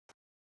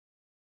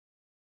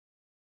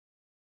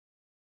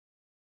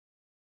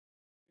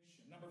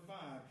number 5.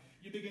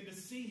 You begin to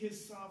see His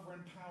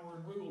sovereign power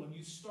and rule, and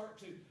you start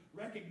to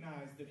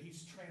recognize that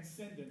He's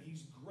transcendent,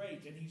 He's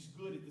great, and He's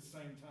good at the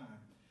same time.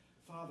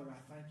 Father,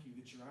 I thank You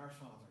that You're our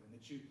Father, and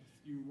that You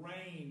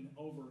reign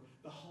over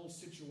the whole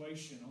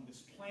situation on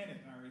this planet,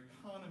 our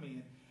economy,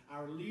 and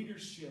our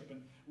leadership,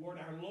 and Lord,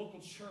 our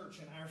local church,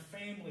 and our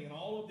family, and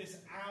all of this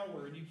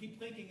hour. And You keep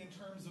thinking in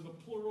terms of a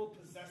plural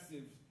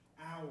possessive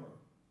hour.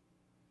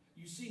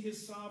 You see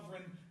His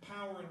sovereign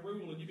power and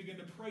rule, and you begin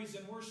to praise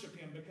and worship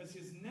Him because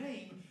His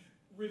name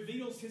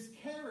reveals His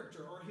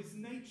character or His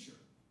nature.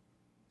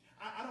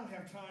 I don't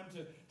have time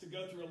to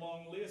go through a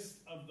long list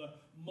of the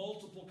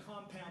multiple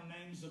compound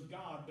names of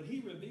God, but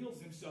He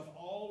reveals Himself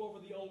all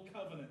over the Old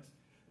Covenant.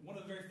 One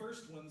of the very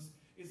first ones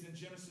is in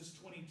Genesis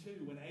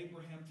 22, when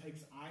Abraham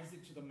takes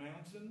Isaac to the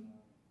mountain,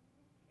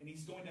 and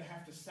he's going to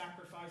have to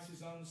sacrifice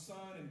his own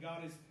son, and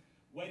God is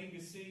waiting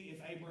to see if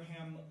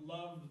Abraham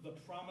loved the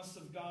promise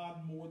of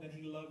God more than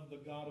he loved the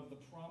God of the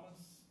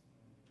promise.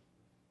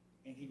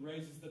 And he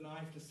raises the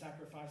knife to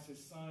sacrifice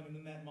his son. And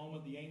in that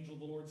moment, the angel of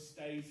the Lord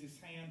stays his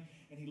hand.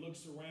 And he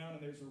looks around,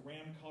 and there's a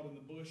ram caught in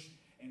the bush.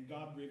 And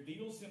God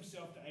reveals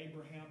Himself to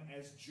Abraham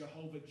as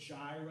Jehovah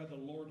Jireh, the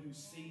Lord who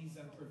sees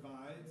and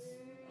provides.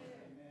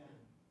 Amen.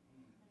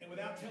 And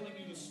without telling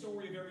you the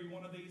story of every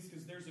one of these,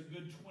 because there's a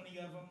good 20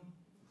 of them.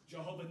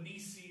 Jehovah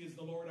Nisi is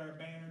the Lord our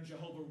banner.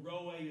 Jehovah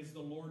Roe is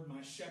the Lord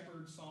my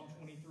shepherd, Psalm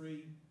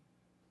 23.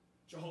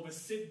 Jehovah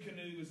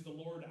Sidkenu is the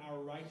Lord our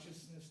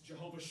righteousness.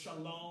 Jehovah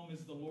Shalom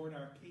is the Lord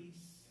our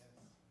peace.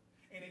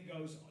 Yes. And it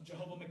goes,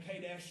 Jehovah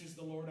Mekadesh is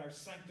the Lord our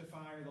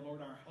sanctifier, the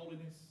Lord our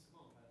holiness.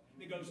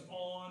 And it goes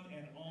on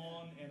and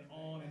on and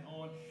on and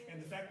on.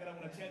 And the fact that I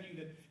want to tell you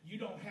that you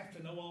don't have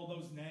to know all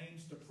those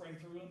names to pray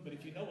through them, but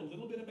if you know a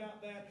little bit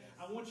about that,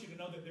 I want you to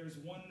know that there's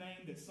one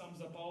name that sums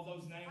up all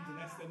those names, and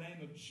that's the name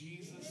of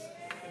Jesus.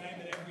 The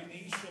name that every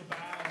knee shall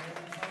bow and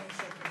every tongue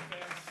shall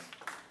confess.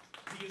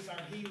 He is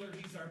our healer.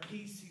 He's our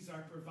peace. He's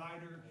our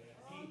provider.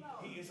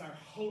 He is our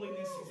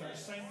holiness. He's our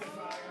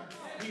sanctifier.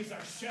 He is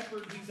our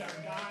shepherd. He's our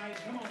guide.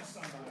 Come on,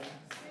 somebody.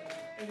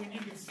 And when you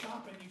can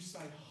stop and you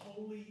say,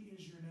 holy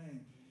is Your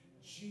name.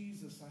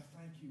 Jesus, I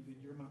thank You that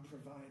You're my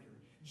provider.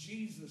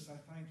 Jesus, I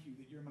thank You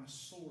that You're my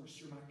source.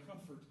 You're my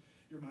comfort.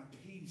 You're my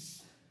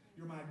peace.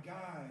 You're my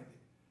guide.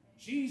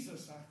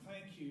 Jesus, I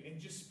thank You. And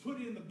just put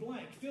in the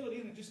blank. Fill it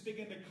in and just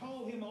begin to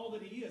call Him all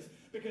that He is.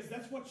 Because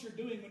that's what you're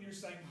doing when you're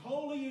saying,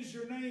 holy is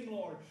Your name,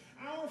 Lord.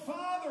 Our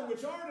Father,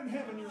 which art in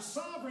heaven, You're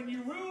sovereign.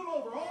 You rule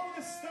over all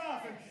this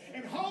stuff.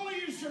 And holy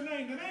is Your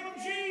name. The name of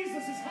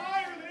Jesus is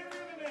higher than